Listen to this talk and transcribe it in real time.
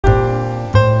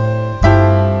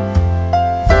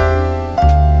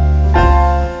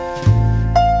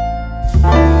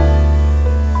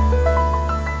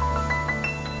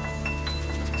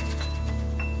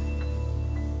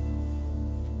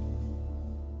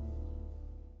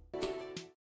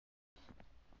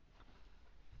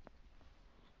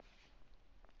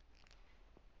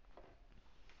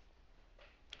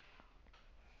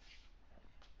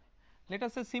let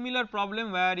us say similar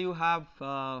problem where you have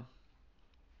a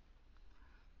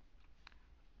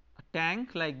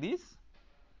tank like this,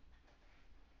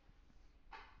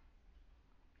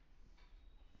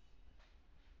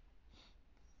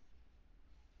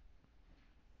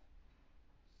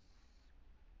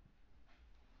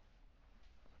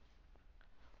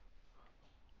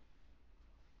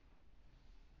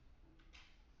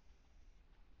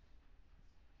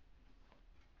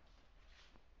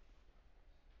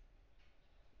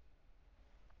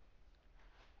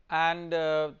 and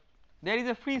there is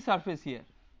a free surface here.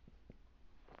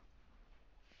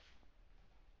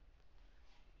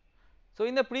 So,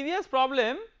 in the previous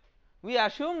problem we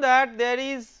assume that there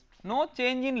is no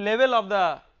change in level of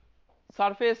the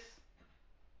surface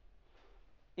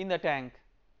in the tank,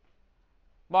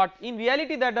 but in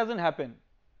reality that does not happen.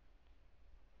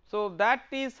 So, that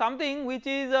is something which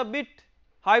is a bit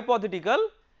hypothetical.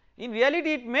 In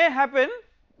reality it may happen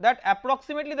that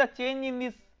approximately the change in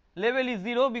this level is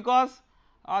 0, because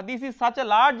this is such a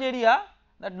large area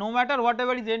that no matter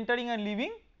whatever is entering and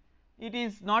leaving it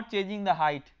is not changing the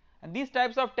height, and these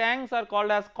types of tanks are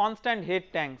called as constant head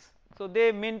tanks. So,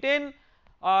 they maintain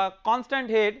constant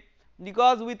head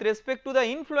because with respect to the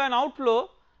inflow and outflow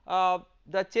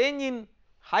the change in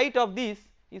height of this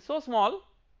is so small,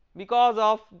 because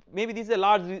of maybe this is a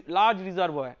large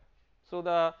reservoir. So,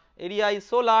 the area is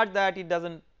so large that it does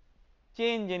not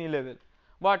change any level,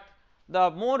 but the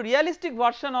more realistic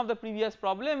version of the previous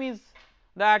problem is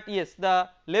that yes, the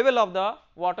level of the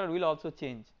water will also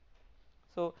change.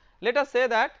 So, let us say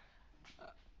that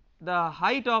the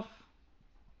height of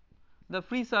the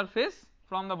free surface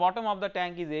from the bottom of the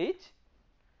tank is h.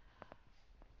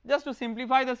 Just to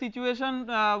simplify the situation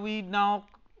we now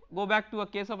go back to a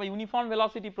case of a uniform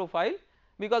velocity profile,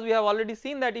 because we have already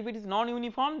seen that if it is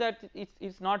non-uniform that it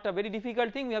is not a very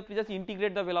difficult thing, we have to just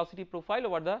integrate the velocity profile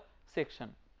over the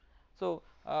section. So,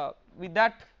 with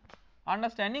that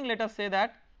understanding let us say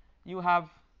that you have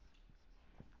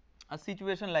a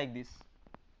situation like this.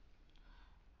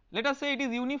 Let us say it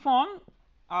is uniform,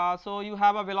 so you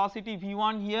have a velocity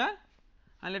v1 here,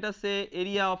 and let us say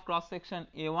area of cross section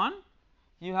a1,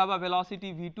 you have a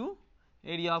velocity v2,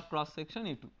 area of cross section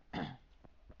a2.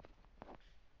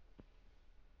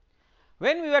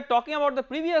 When we were talking about the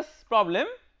previous problem,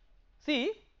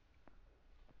 see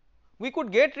we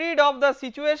could get rid of the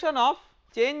situation of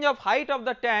change of height of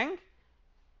the tank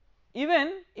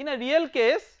even in a real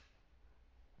case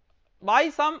by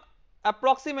some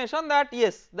approximation that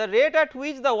yes, the rate at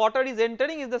which the water is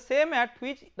entering is the same at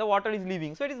which the water is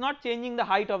leaving. So, it is not changing the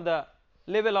height of the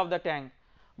level of the tank,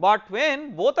 but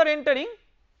when both are entering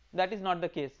that is not the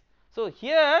case. So,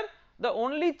 here the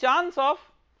only chance of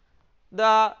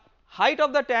the height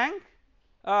of the tank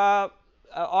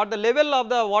or the level of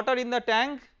the water in the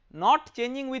tank not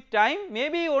changing with time may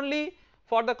be only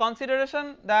for the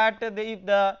consideration that if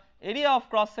the area of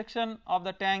cross section of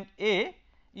the tank A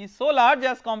is so large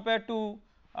as compared to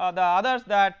the others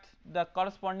that the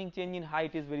corresponding change in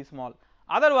height is very small.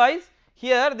 Otherwise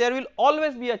here there will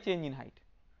always be a change in height,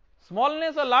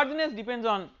 smallness or largeness depends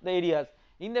on the areas.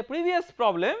 In the previous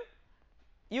problem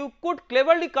you could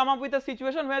cleverly come up with a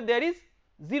situation where there is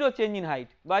 0 change in height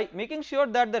by making sure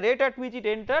that the rate at which it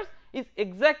enters is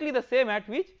exactly the same at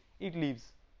which it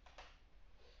leaves.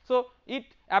 So, it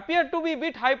appeared to be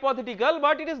bit hypothetical,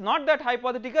 but it is not that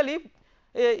hypothetical if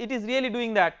it is really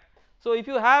doing that. So, if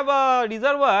you have a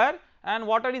reservoir and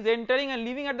water is entering and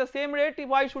leaving at the same rate,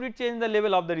 why should it change the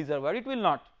level of the reservoir? It will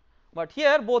not, but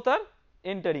here both are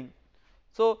entering.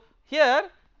 So, here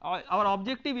our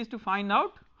objective is to find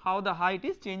out how the height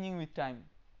is changing with time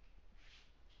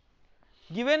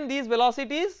given these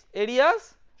velocities,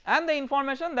 areas, and the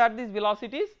information that these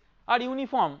velocities are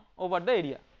uniform over the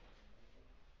area.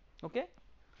 Okay.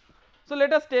 So,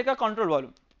 let us take a control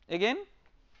volume again.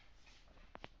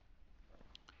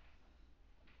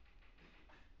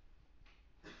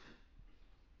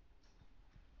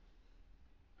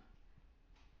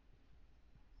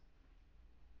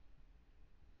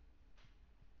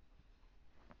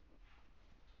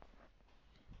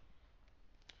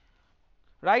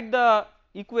 Write the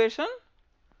equation.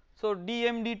 So,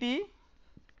 dm dt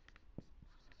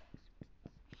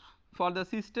for the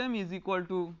system is equal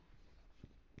to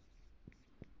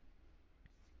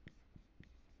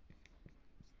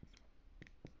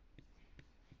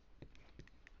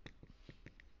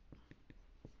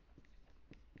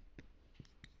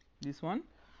this one,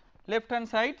 left hand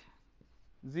side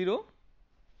 0,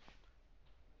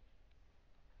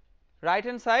 right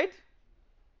hand side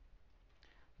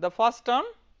the first term,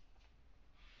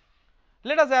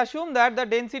 let us assume that the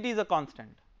density is a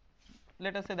constant,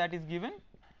 let us say that is given.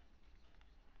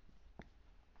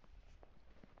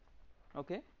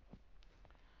 okay.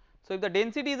 So, if the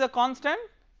density is a constant,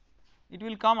 it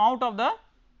will come out of the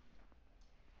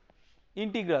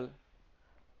integral,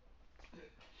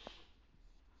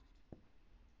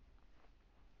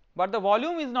 but the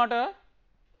volume is not a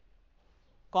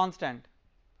constant.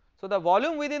 So, the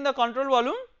volume within the control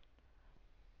volume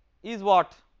is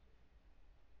what?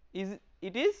 Is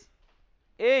it is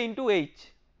A into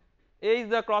H. A is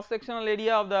the cross sectional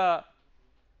area of the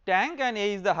tank and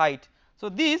A is the height. So,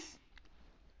 this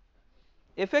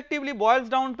effectively boils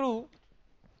down to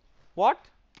what?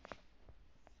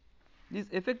 This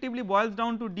effectively boils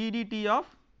down to d dt of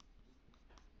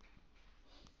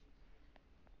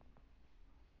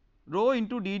rho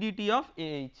into d dt of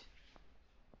AH.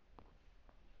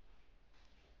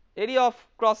 Area of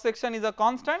cross section is a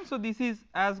constant, so this is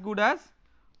as good as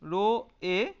rho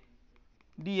A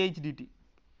dH dt.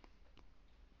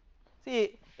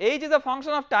 See, H is a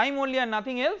function of time only and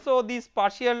nothing else, so this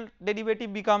partial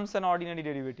derivative becomes an ordinary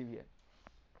derivative here.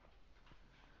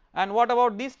 And what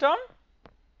about this term?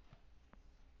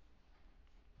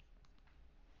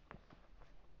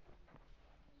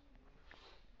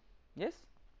 Yes.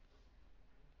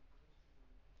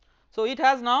 So, it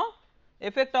has now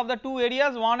effect of the two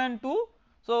areas 1 and 2.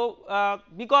 So,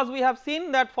 because we have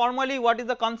seen that formally what is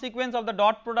the consequence of the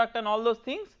dot product and all those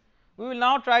things, we will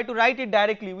now try to write it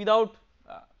directly without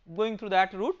going through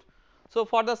that route. So,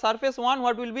 for the surface 1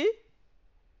 what will be?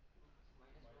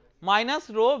 Minus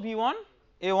rho V1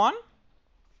 A1,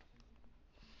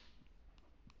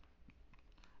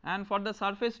 and for the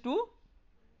surface 2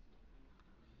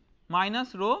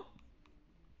 minus rho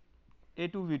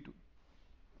A2 V2,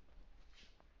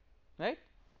 right.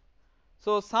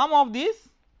 So, sum of these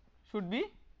should be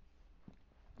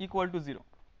equal to 0.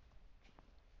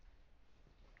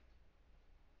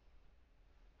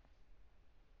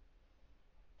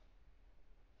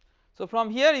 So,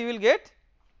 from here you will get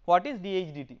what is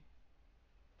dH dt,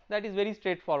 that is very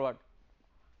straightforward.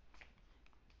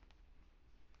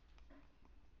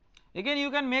 Again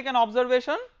you can make an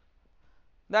observation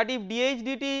that if dH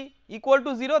dt equal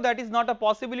to 0, that is not a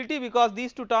possibility because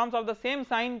these two terms of the same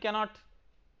sign cannot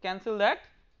cancel that,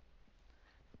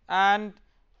 and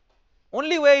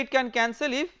only way it can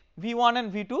cancel if V1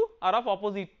 and V2 are of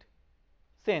opposite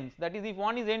sense, that is if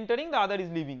one is entering the other is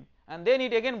leaving, and then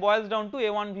it again boils down to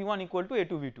A1 V1 equal to A2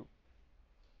 V2.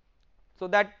 So,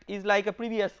 that is like a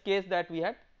previous case that we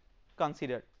had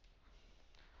considered.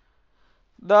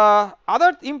 The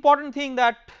other important thing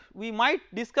that we might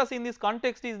discuss in this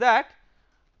context is that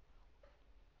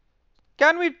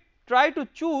can we try to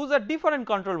choose a different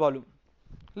control volume.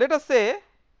 Let us say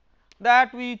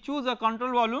that we choose a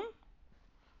control volume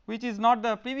which is not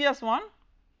the previous one,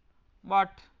 but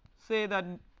say the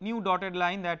new dotted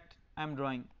line that I am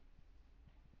drawing.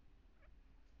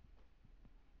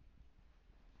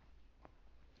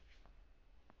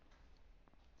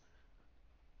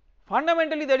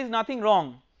 Fundamentally there is nothing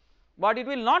wrong, but it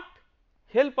will not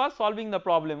help us solving the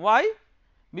problem. Why?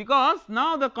 Because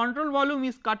now the control volume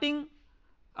is cutting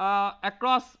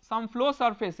across some flow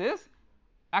surfaces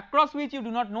across which you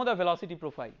do not know the velocity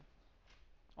profile,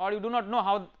 or you do not know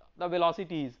how the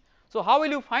velocity is. So, how will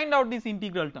you find out this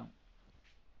integral term?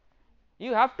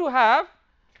 You have to have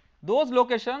those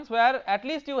locations where at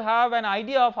least you have an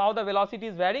idea of how the velocity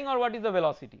is varying or what is the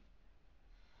velocity.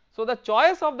 So, the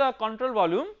choice of the control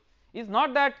volume is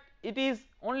not that it is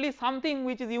only something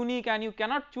which is unique and you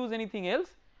cannot choose anything else,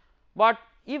 but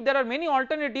if there are many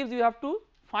alternatives you have to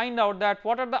find out that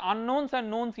what are the unknowns and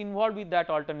knowns involved with that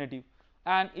alternative,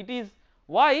 and it is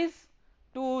wise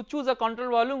to choose a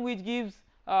control volume which gives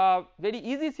a very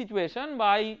easy situation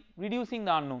by reducing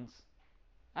the unknowns,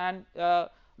 and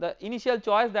the initial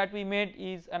choice that we made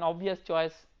is an obvious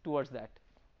choice towards that.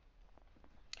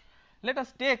 Let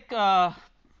us take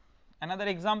another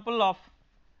example of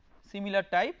similar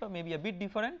type, maybe a bit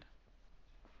different.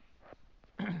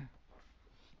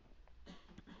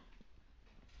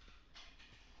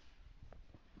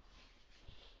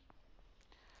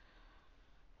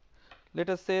 Let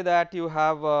us say that you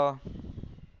have a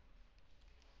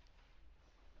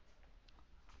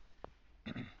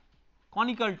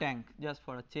conical tank, just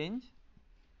for a change,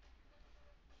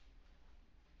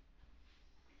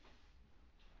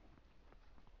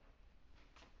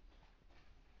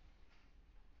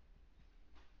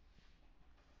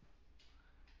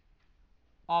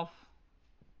 of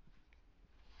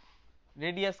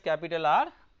radius capital R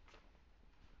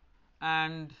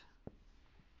and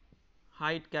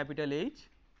height capital H.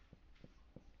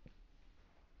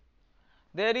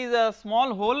 There is a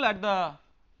small hole at the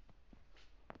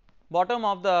bottom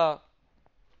of the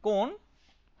cone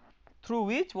through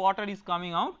which water is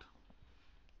coming out,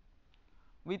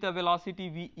 with a velocity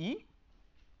v,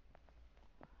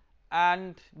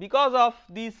 and because of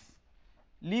this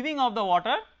leaving of the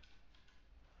water,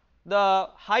 the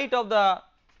height of the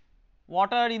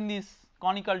water in this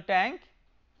conical tank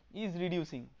is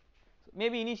reducing.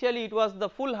 Maybe initially it was the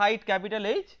full height capital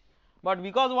H, but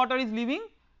because water is leaving,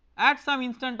 at some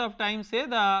instant of time, say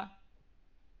the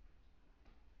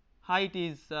height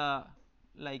is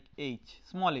like h,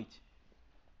 small h.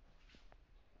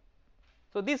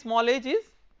 So, this small h is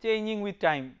changing with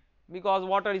time because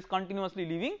water is continuously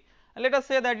leaving, and let us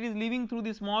say that it is leaving through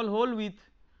the small hole with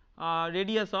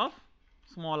radius of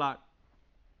small r.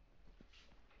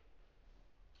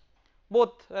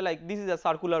 Both like this is a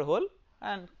circular hole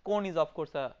and cone is of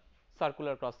course a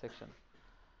circular cross section.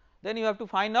 Then you have to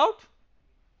find out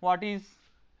what is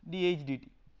dH dt.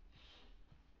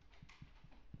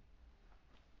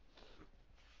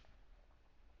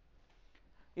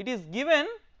 It is given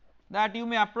that you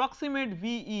may approximate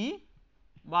VE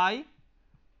by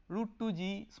root 2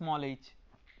 g small h.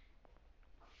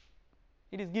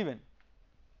 It is given.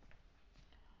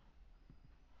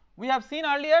 We have seen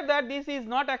earlier that this is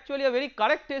not actually a very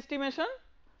correct estimation,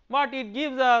 but it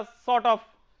gives a sort of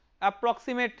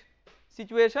approximate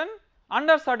situation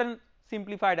under certain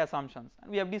simplified assumptions,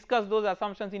 and we have discussed those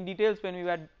assumptions in details when we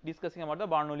were discussing about the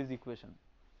Bernoulli's equation.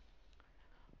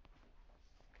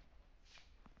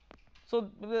 So,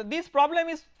 this problem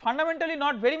is fundamentally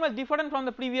not very much different from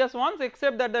the previous ones,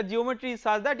 except that the geometry is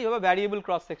such that you have a variable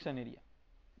cross section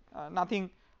area, nothing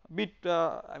bit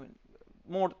I mean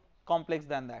more complex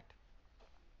than that.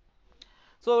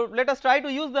 So, let us try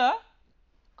to use the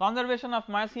conservation of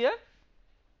mass here.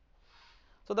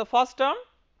 So, the first term,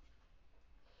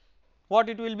 what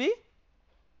it will be,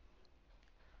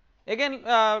 again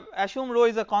assume rho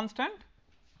is a constant,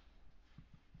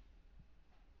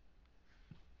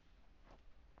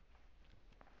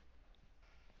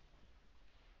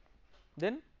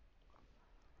 then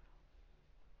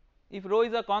if rho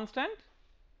is a constant,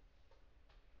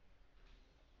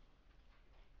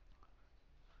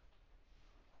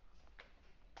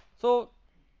 so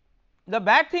the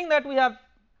bad thing that we have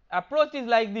approached is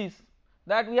like this,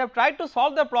 that we have tried to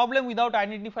solve the problem without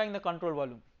identifying the control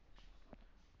volume.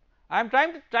 I am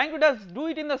trying to just do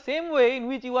it in the same way in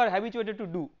which you are habituated to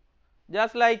do,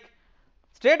 just like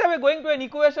straight away going to an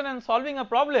equation and solving a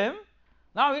problem.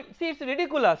 Now see, it is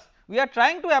ridiculous, we are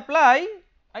trying to apply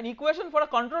an equation for a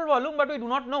control volume, but we do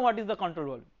not know what is the control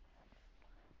volume,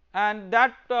 and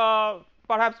that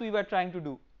perhaps we were trying to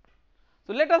do.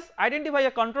 So, let us identify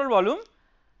a control volume.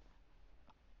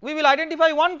 We will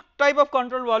identify one type of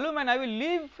control volume, and I will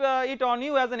leave it on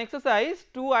you as an exercise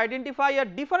to identify a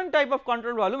different type of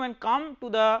control volume and come to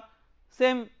the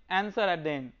same answer at the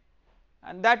end,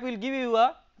 and that will give you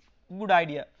a good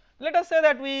idea. Let us say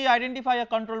that we identify a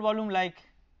control volume like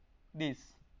this.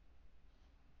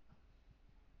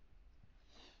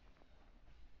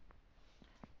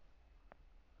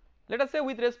 Let us say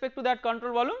with respect to that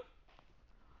control volume,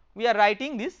 we are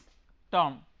writing this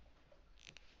term.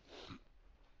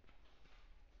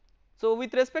 So,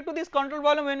 with respect to this control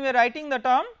volume, when we are writing the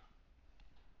term,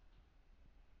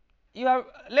 you have,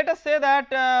 let us say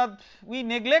that we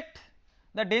neglect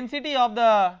the density of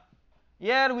the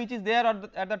air which is there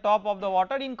at the top of the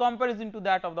water in comparison to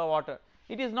that of the water.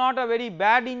 It is not a very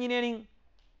bad engineering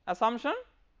assumption,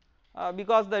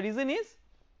 because the reason is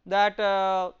that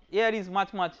air is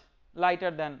much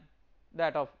lighter than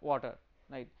that of water,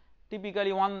 right,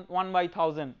 typically 1 by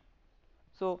 1000.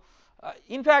 So,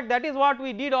 in fact that is what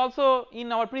we did also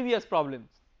in our previous problems,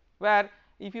 where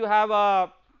if you have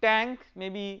a tank,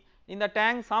 maybe in the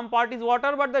tank some part is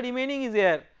water but the remaining is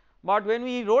air, but when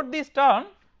we wrote this term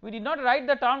we did not write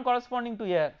the term corresponding to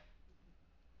air.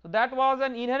 So, that was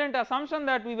an inherent assumption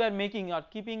that we were making or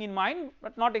keeping in mind,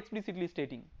 but not explicitly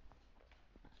stating.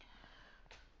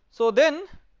 So, then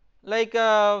like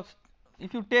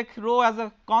if you take rho as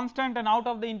a constant and out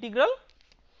of the integral,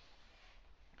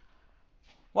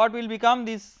 what will become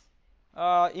this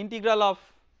integral of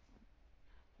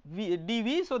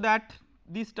dV, so that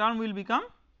this term will become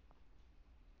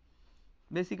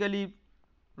basically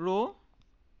rho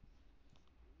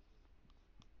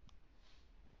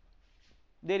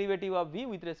derivative of V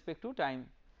with respect to time.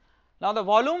 Now, the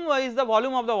volume is the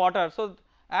volume of the water. So,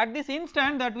 at this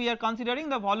instant that we are considering,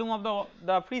 the volume of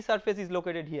the free surface is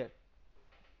located here.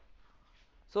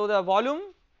 So, the volume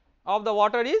of the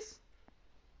water is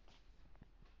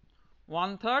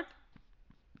 1/3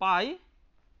 pi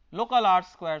local r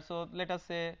square. So, let us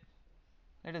say,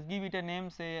 let us give it a name,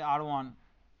 say R1,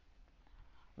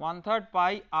 1/3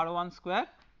 pi R1 square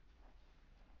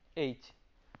H,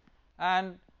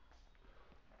 and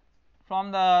from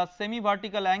the semi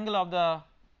vertical angle of the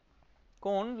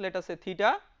cone, let us say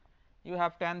theta, you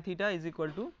have tan theta is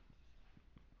equal to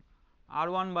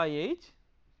r1 by h,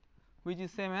 which is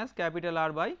same as capital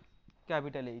R by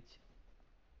capital H.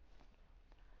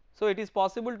 So, it is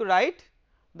possible to write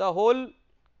the whole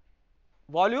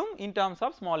volume in terms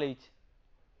of small h.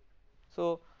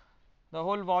 So, the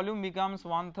whole volume becomes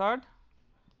 1/3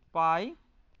 pi,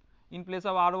 in place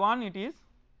of r1 it is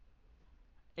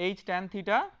h tan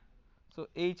theta. So,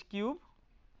 h cube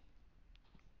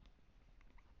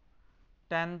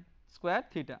tan square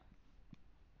theta.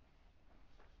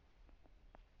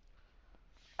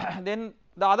 Then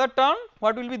the other term,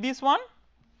 what will be this one?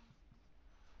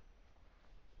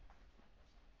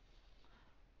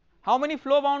 How many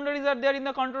flow boundaries are there in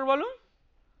the control volume?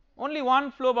 Only one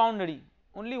flow boundary,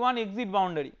 only one exit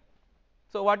boundary.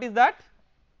 So, what is that?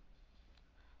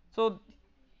 So,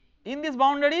 in this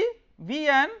boundary V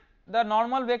and the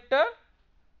normal vector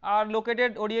are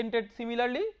located oriented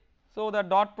similarly. So, the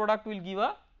dot product will give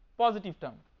a positive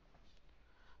term.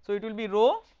 So, it will be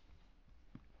rho,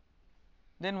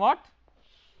 then what?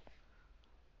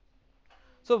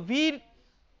 So, V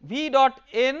dot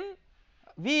n,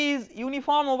 V is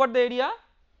uniform over the area,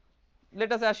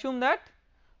 let us assume that.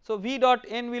 So, V dot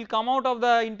n will come out of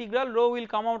the integral, rho will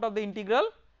come out of the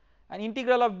integral, and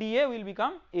integral of dA will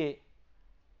become A.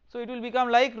 So, it will become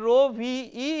like rho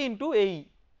VE into AE,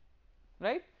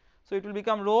 right. So, it will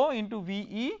become rho into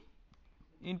VE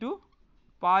into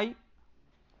pi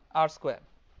r square,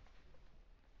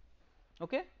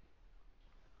 okay.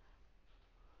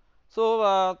 So,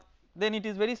 then it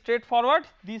is very straightforward,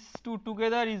 these two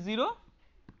together is 0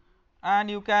 and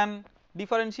you can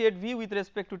differentiate V with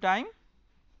respect to time.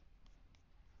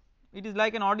 It is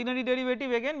like an ordinary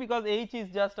derivative again because h is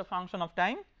just a function of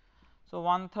time. So,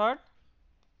 1/3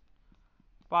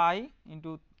 pi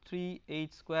into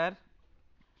 3h square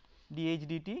dh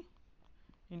dt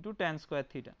into tan square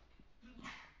theta.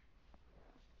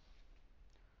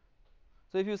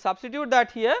 So, if you substitute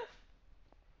that here,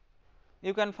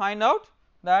 you can find out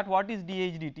that what is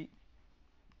dh dt.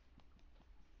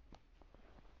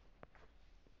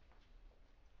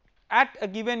 At a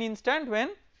given instant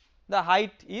when the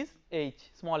height is h,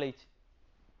 small h,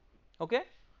 okay.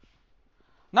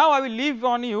 Now, I will leave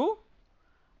on you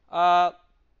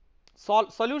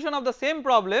solution of the same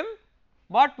problem,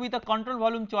 but with a control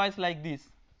volume choice like this.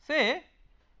 Say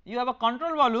you have a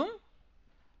control volume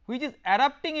which is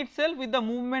adapting itself with the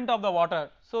movement of the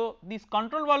water. So, this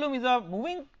control volume is a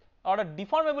moving or a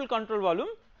deformable control volume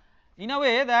in a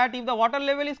way that if the water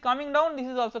level is coming down, this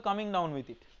is also coming down with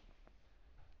it,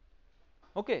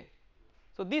 okay.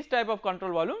 So, this type of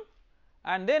control volume,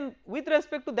 and then with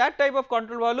respect to that type of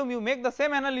control volume you make the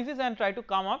same analysis and try to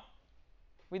come up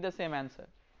with the same answer,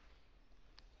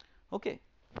 okay.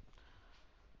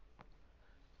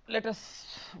 Let us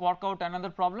work out another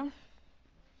problem.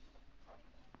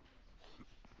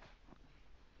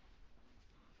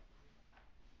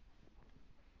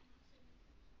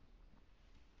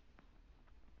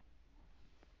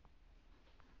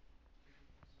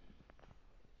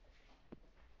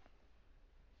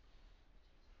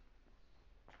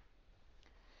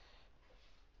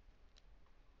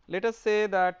 Let us say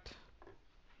that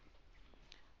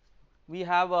we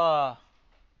have a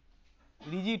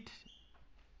rigid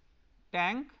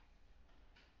tank,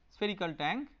 spherical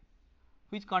tank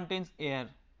which contains air,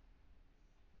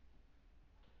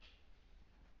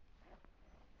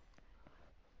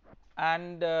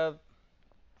 and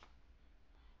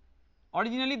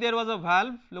originally there was a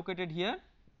valve located here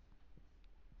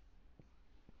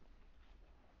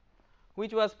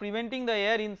which was preventing the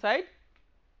air inside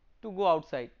to go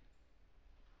outside.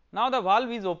 Now, the valve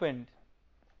is opened,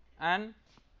 and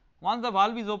once the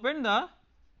valve is opened, the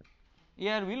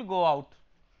air will go out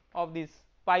of this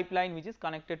pipeline which is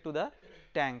connected to the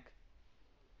tank.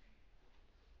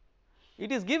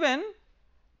 It is given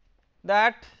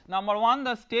that number 1,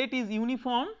 the state is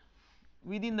uniform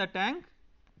within the tank,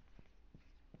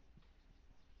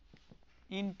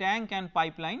 in tank and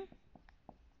pipeline.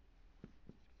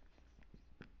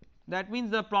 That means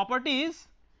the properties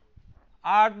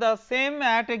are the same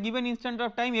at a given instant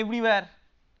of time everywhere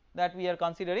that we are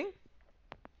considering,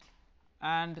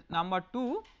 and number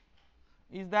 2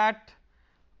 is that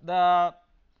the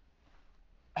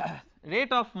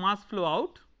rate of mass flow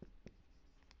out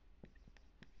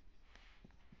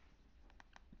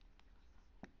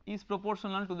is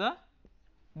proportional to the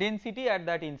density at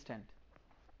that instant,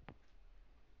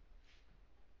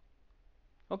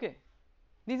 okay.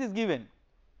 This is given.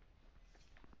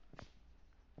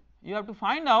 You have to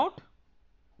find out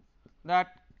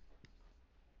that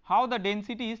how the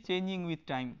density is changing with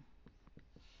time.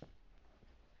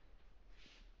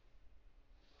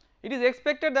 it is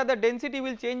expected that the density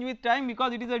will change with time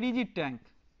because it is a rigid tank.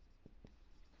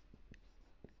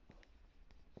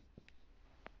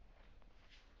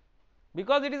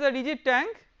 Because it is a rigid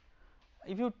tank,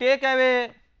 if you take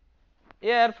away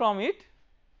air from it,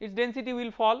 its density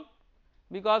will fall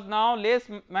because now less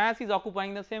mass is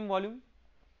occupying the same volume.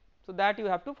 So that you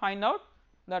have to find out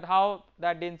that how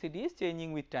that density is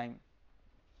changing with time.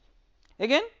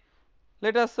 Again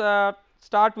let us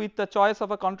start with the choice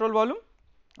of a control volume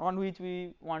on which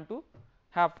we want to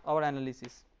have our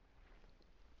analysis.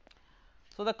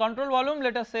 So the control volume,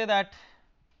 let us say that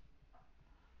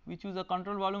we choose a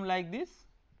control volume like this.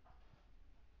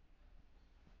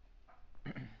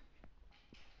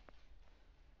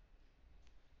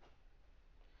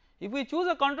 If we choose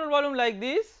a control volume like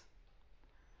this,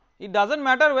 it does not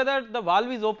matter whether the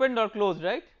valve is opened or closed,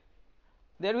 right,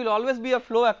 there will always be a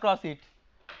flow across it.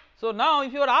 So now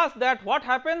if you are asked that what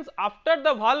happens after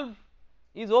the valve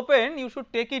is open, you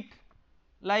should take it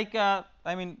like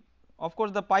I mean of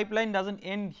course the pipeline does not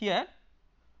end here.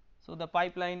 So the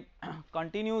pipeline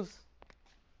continues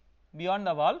beyond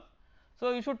the valve.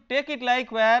 So you should take it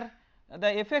like where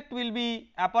the effect will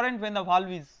be apparent when the valve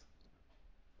is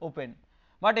open.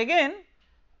 But again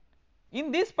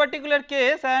in this particular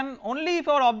case, and only if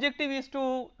our objective is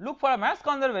to look for a mass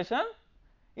conservation,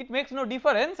 it makes no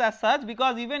difference as such,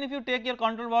 because even if you take your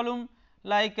control volume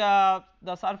like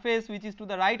the surface which is to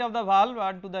the right of the valve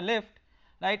or to the left,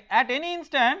 right, at any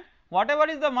instant whatever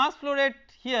is the mass flow rate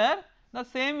here, the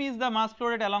same is the mass flow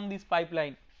rate along this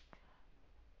pipeline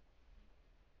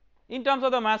in terms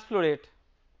of the mass flow rate,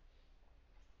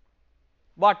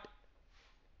 but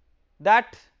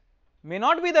that may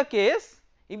not be the case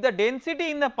if the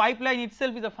density in the pipeline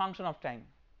itself is a function of time.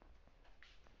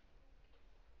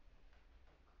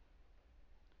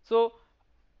 So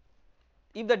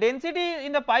if the density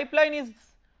in the pipeline is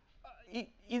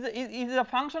a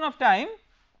function of time,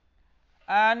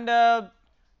 and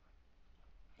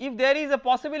if there is a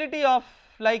possibility of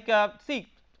like see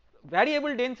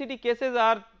variable density cases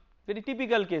are very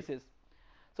typical cases.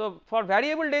 So for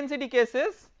variable density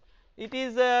cases it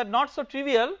is not so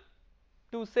trivial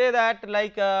to say that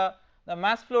like the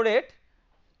mass flow rate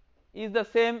is the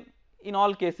same in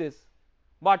all cases,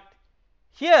 but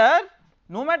here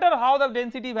no matter how the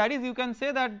density varies you can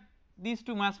say that these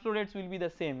two mass flow rates will be the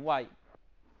same. Why?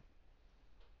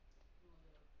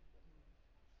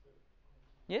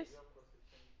 Yes,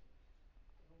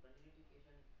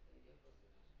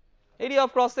 area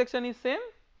of cross section is same.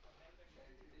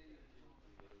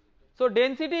 So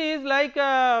density is like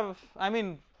I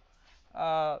mean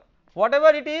whatever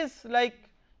it is, like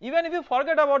even if you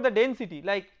forget about the density,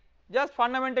 like just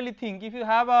fundamentally think, if you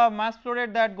have a mass flow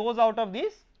rate that goes out of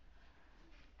this,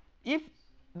 if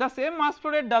the same mass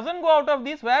flow rate does not go out of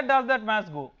this, where does that mass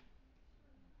go?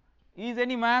 Is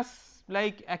any mass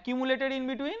like accumulated in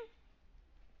between?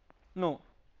 No.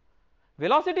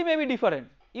 Velocity may be different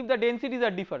if the densities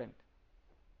are different,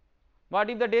 but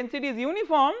if the density is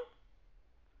uniform,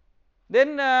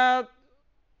 then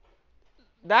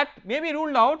that may be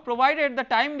ruled out provided the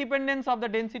time dependence of the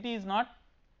density is not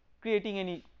creating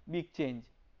any big change.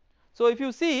 So if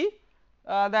you see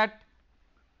that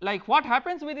like what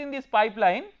happens within this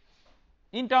pipeline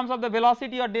in terms of the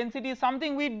velocity or density is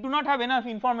something we do not have enough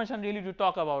information really to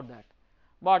talk about that,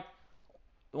 but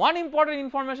one important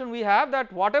information we have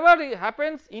that whatever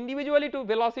happens individually to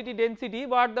velocity density,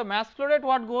 but the mass flow rate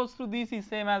what goes through this is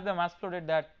same as the mass flow rate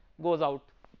that goes out,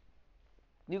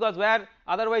 because where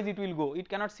otherwise it will go, it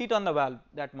cannot sit on the valve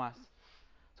that mass.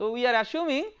 So we are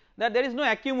assuming that there is no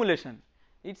accumulation,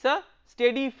 it is a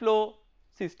steady flow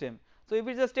system. So if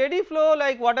it is a steady flow,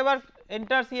 like whatever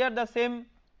enters here the same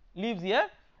leaves here,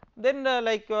 then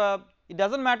like it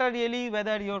does not matter really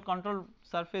whether your control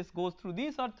surface goes through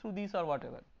this or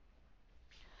whatever.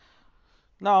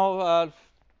 Now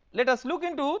let us look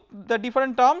into the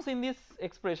different terms in this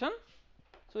expression.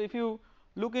 So if you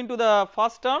look into the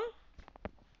first term,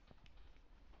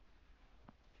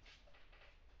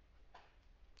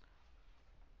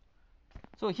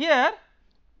 so here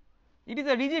it is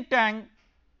a rigid tank.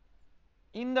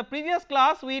 In the previous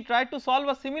class we tried to solve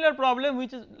a similar problem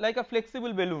which is like a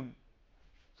flexible balloon.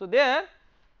 So there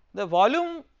the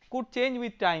volume could change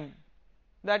with time,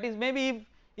 that is maybe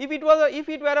if it were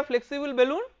a flexible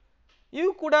balloon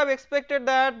you could have expected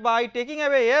that by taking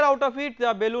away air out of it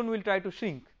the balloon will try to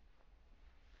shrink,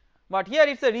 but here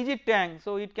it is a rigid tank,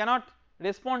 so it cannot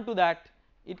respond to that,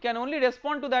 it can only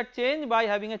respond to that change by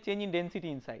having a change in density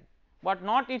inside, but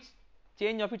not its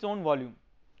change of its own volume.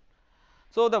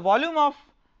 So the volume of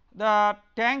the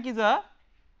tank is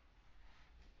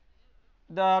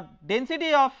the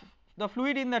density of the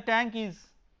fluid in the tank is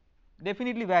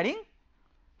definitely varying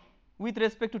with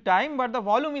respect to time, but the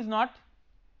volume is not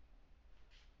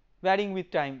varying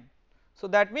with time. So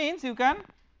that means you can,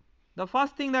 the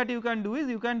first thing that you can do is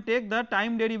you can take the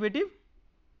time derivative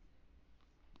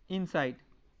inside,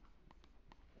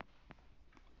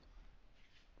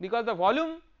 because the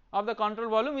volume of the control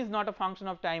volume is not a function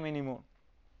of time anymore.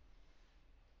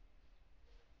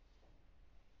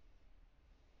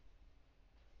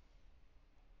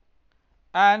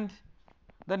 And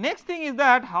the next thing is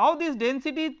that how this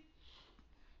density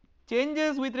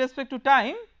changes with respect to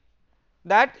time,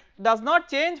 that does not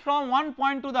change from one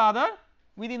point to the other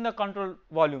within the control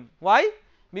volume. Why?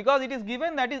 Because it is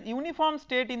given that is uniform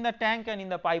state in the tank and in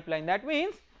the pipeline. That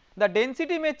means the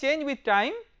density may change with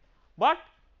time, but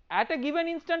at a given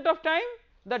instant of time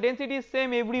the density is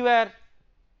same everywhere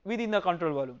within the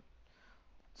control volume.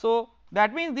 So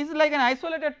that means this is like an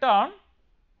isolated term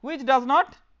which does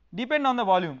not depend on the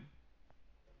volume.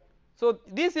 So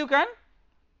this you can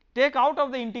take out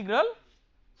of the integral.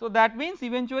 So that means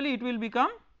eventually it will become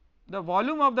the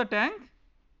volume of the tank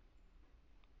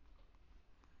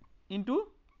into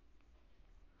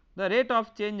the rate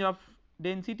of change of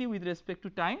density with respect to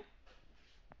time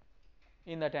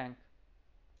in the tank.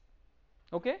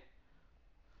 Okay.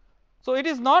 So it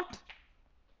is not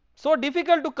so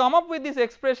difficult to come up with this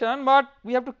expression, but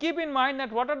we have to keep in mind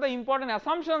that what are the important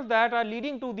assumptions that are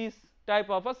leading to this type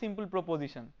of a simple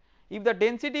proposition. If the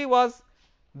density was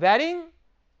varying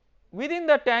within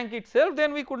the tank itself,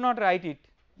 then we could not write it,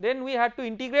 then we had to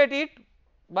integrate it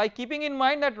by keeping in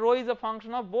mind that rho is a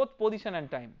function of both position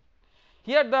and time.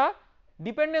 Here the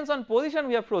dependence on position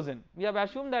we have frozen, we have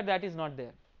assumed that that is not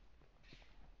there.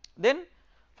 Then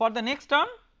for the next term,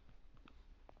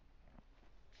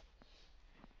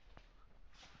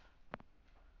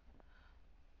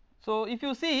 so if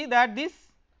you see that this,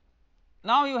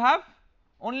 now you have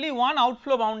only one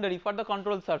outflow boundary for the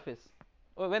control surface.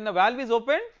 When the valve is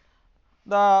opened,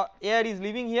 the air is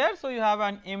leaving here, so you have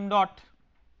an m dot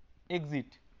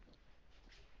exit,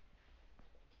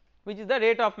 which is the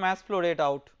rate of mass flow rate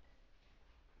out.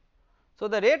 So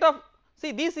the rate of,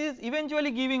 see this is eventually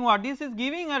giving what, this is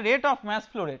giving a rate of mass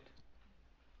flow rate,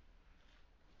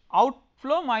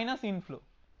 outflow minus inflow,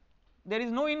 there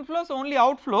is no inflow, so only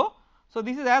outflow. So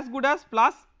this is as good as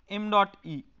plus m dot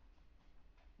E,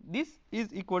 this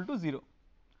is equal to 0.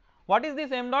 What is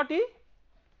this m dot E?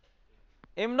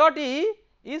 M dot E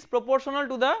is proportional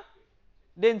to the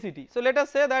density. So let us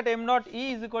say that m dot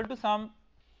E is equal to some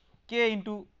k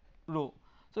into rho.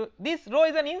 So this rho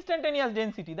is an instantaneous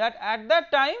density, that at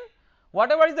that time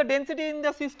whatever is the density in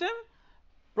the system,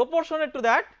 proportionate to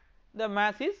that the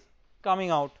mass is coming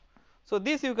out. So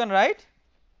this you can write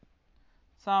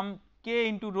some k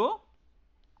into rho,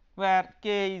 where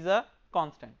k is a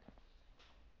constant.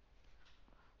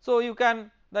 So you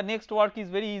can, the next work is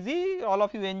very easy, all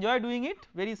of you enjoy doing it,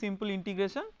 very simple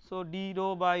integration. So d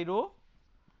rho by rho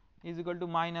is equal to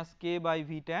minus k by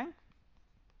V tank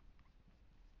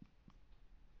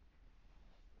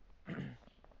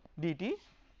dt.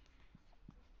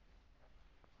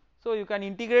 So you can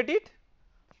integrate it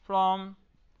from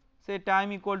say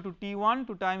time equal to T1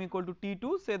 to time equal to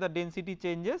T2, say the density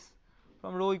changes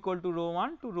from rho equal to rho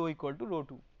 1 to rho equal to rho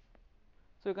 2.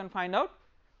 So you can find out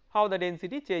how the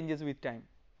density changes with time.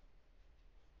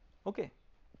 Okay.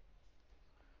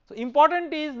 So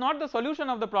important is not the solution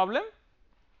of the problem,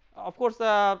 of course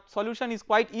the solution is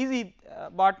quite easy,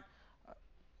 but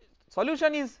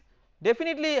solution is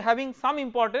definitely having some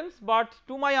importance, but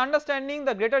to my understanding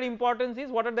the greater importance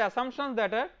is what are the assumptions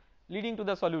that are leading to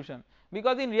the solution,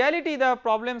 because in reality the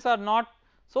problems are not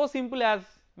so simple as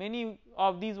many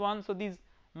of these ones. So these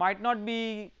might not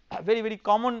be very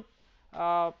common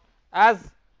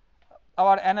as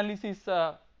our analysis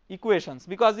equations,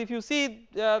 because if you see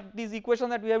these equations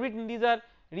that we have written, these are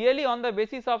really on the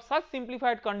basis of such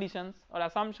simplified conditions or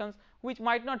assumptions which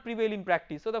might not prevail in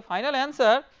practice. So the final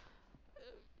answer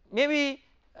may be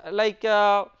like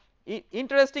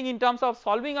interesting in terms of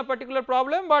solving a particular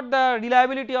problem, but the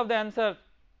reliability of the answer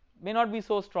may not be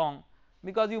so strong,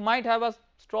 because you might have a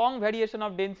strong variation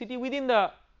of density within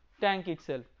the tank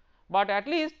itself, but at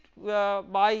least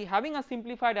by having a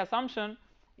simplified assumption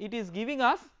it is giving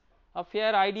us a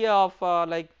fair idea of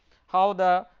like how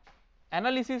the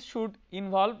analysis should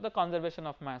involve the conservation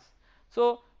of mass.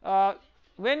 So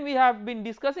when we have been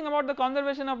discussing about the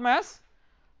conservation of mass,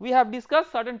 we have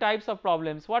discussed certain types of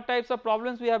problems. What types of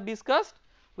problems we have discussed?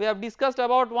 We have discussed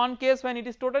about one case when it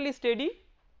is totally steady,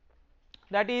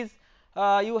 that is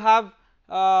you have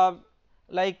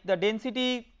like the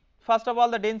density, first of all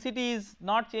the density is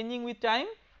not changing with time,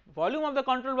 volume of the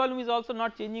control volume is also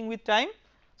not changing with time,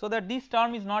 so that this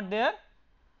term is not there.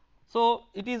 So,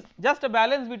 it is just a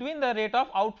balance between the rate of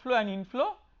outflow and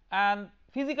inflow, and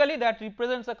physically that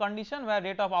represents a condition where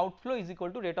rate of outflow is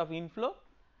equal to rate of inflow.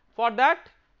 For that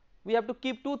we have to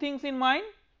keep two things in mind.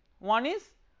 One is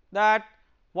that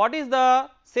what is the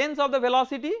sense of the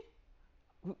velocity,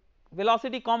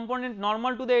 velocity component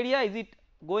normal to the area, is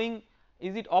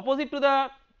it opposite to the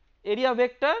area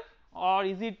vector or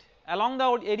is it along the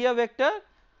area vector.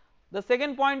 The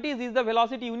second point is the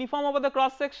velocity uniform over the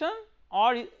cross section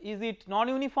or is it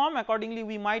non-uniform, accordingly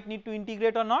we might need to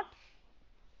integrate or not.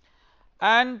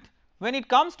 And when it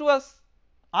comes to a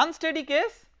unsteady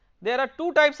case, there are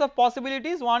two types of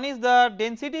possibilities. One is the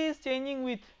density is changing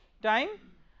with time,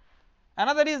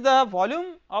 another is the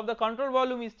volume of the control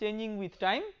volume is changing with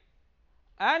time,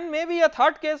 and maybe a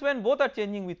third case when both are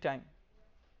changing with time,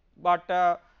 but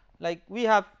like we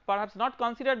have perhaps not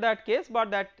considered that case, but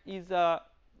that is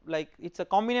like it is a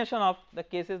combination of the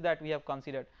cases that we have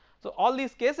considered. So, all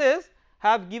these cases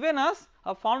have given us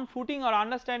a firm footing or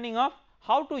understanding of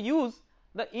how to use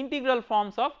the integral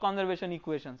forms of conservation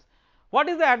equations. What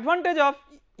is the advantage of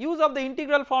use of the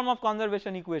integral form of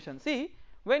conservation equation? See,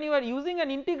 when you are using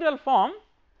an integral form,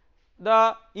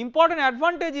 the important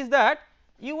advantage is that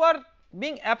you are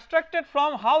being abstracted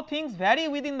from how things vary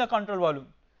within the control volume.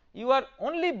 You are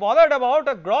only bothered about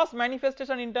a gross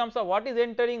manifestation in terms of what is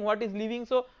entering, what is leaving.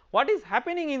 So, what is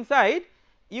happening inside,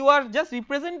 you are just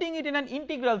representing it in an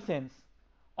integral sense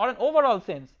or an overall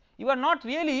sense. You are not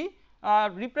really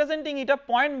representing it a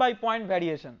point by point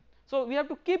variation. So, we have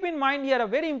to keep in mind here a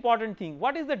very important thing.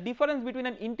 What is the difference between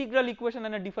an integral equation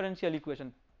and a differential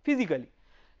equation physically?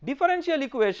 Differential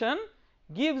equation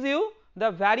gives you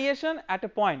the variation at a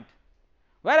point,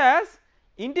 whereas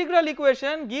integral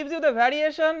equation gives you the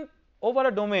variation over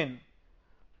a domain.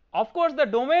 Of course, the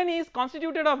domain is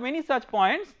constituted of many such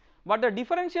points, but the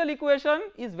differential equation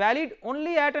is valid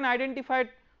only at an identified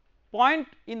point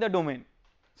in the domain.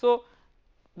 So,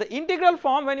 the integral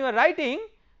form, when you are writing,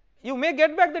 you may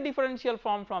get back the differential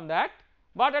form from that,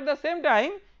 but at the same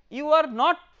time you are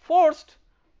not forced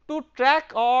to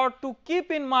track or to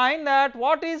keep in mind that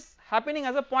what is happening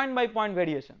as a point by point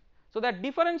variation. So, that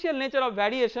differential nature of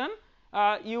variation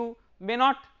you may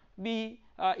not be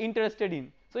interested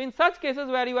in. So, in such cases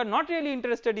where you are not really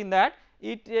interested in that,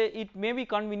 it may be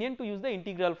convenient to use the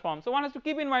integral form. So, one has to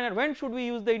keep in mind that when should we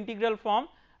use the integral form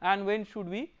and when should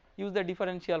we use the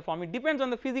differential form. It depends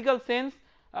on the physical sense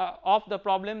of the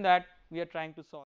problem that we are trying to solve.